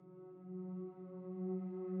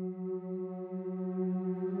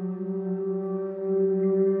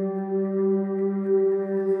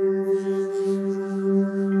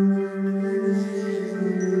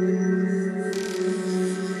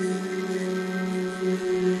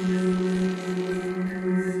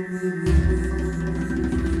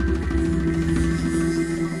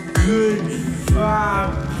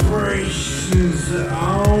vibrations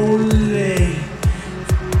only.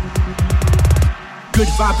 Good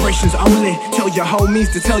vibrations only. Tell your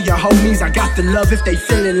homies to tell your homies I got the love if they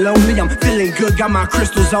feeling lonely. I'm feeling good, got my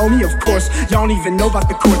crystals on me. Of course, y'all don't even know about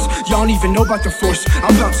the courts, y'all don't even know about the force.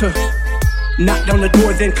 I'm about to knock down the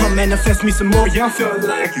door, then come manifest me some more. Yeah, I'm feeling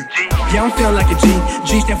like a G. Yeah, I'm feeling like a G.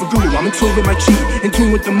 G stand for guru. I'm in tune with my chi, in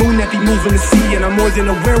tune with the moon that be moving the sea, and I'm more than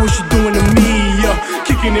aware what she doing to me.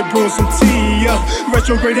 Kicking it, brewing some tea.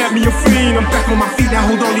 Retrograde at me a fiend. I'm back on my feet now.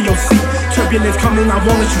 Hold on to your seat. Turbulence coming, I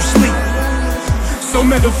won't let you sleep. So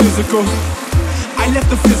metaphysical, I left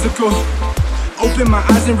the physical. Opened my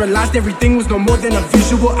eyes and realized everything was no more than a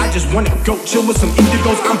visual. I just wanna go chill with some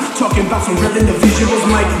indigos. I'm talking about some real individuals.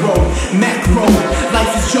 Micro, macro, life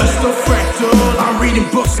is just a fractal. I'm reading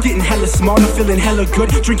books, getting hella smarter, feeling hella good,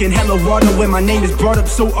 drinking hella water. When my name is brought up,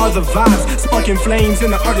 so are the vibes, sparking flames in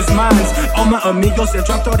the artist's minds. All my amigos that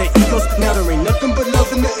dropped all their egos, now there ain't nothing but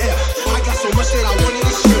love in the air. I got so much that I wanted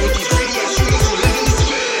to share with these pretty ass humans who live in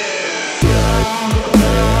despair.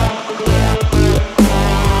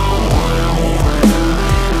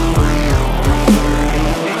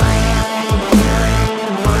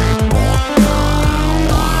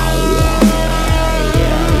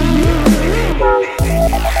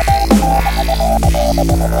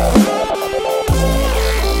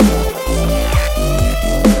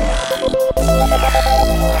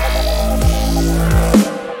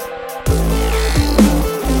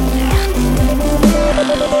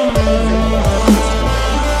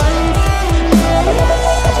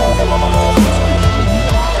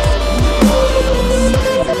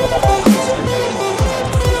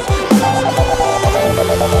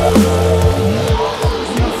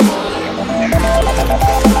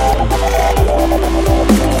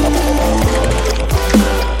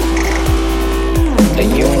 The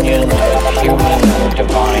union of human and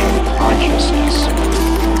divine consciousness,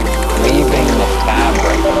 weaving the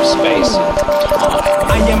fabric of space and time.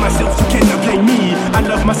 I am myself, you cannot blame me. I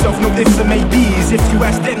love myself, no ifs or maybes. If you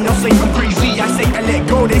ask them, they'll say I'm crazy. I say I let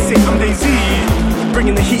go, they say I'm lazy.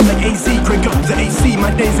 Bringing the heat like AZ, crank up the AC.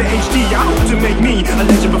 My days are HD, I hope to make me a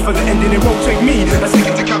legend before the ending, it won't take me a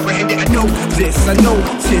second to comprehend it. I know this, I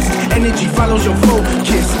notice energy follows your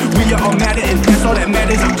focus. We are all matter and that's all that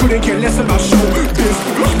matters. I couldn't care less about showbiz.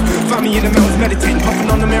 Find me in the mountains meditating, puffing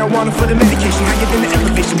on the marijuana for the medication. Higher than the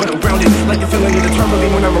elevation, but I'm grounded, like the feeling of the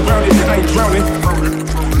tourmaline when I'm around it. I ain't drowning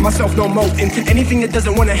myself no more in anything that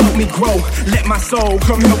doesn't wanna help me grow. Let my soul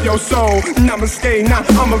come help your soul. Namaste, now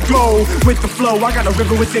I'ma go with the flow. I got a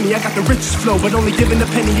river within me, I got the richest flow, but only giving a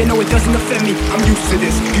penny, you know it doesn't offend me. I'm used to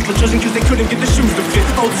this. People judging cause they couldn't get the shoes to fit.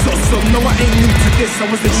 Oh, so no, I ain't new to this. I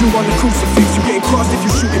was the Jew on the crucifix. You getting crossed if you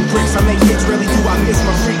shooting bricks. I make hits, rarely do I miss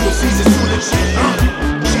my frequencies. It's too legit.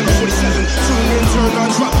 Channel 47, tune in, turn on,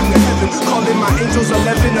 drop into heaven. Calling my angels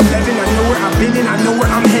 1111. I know where I've been and I know where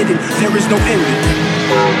I'm headed. There is no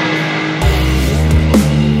ending.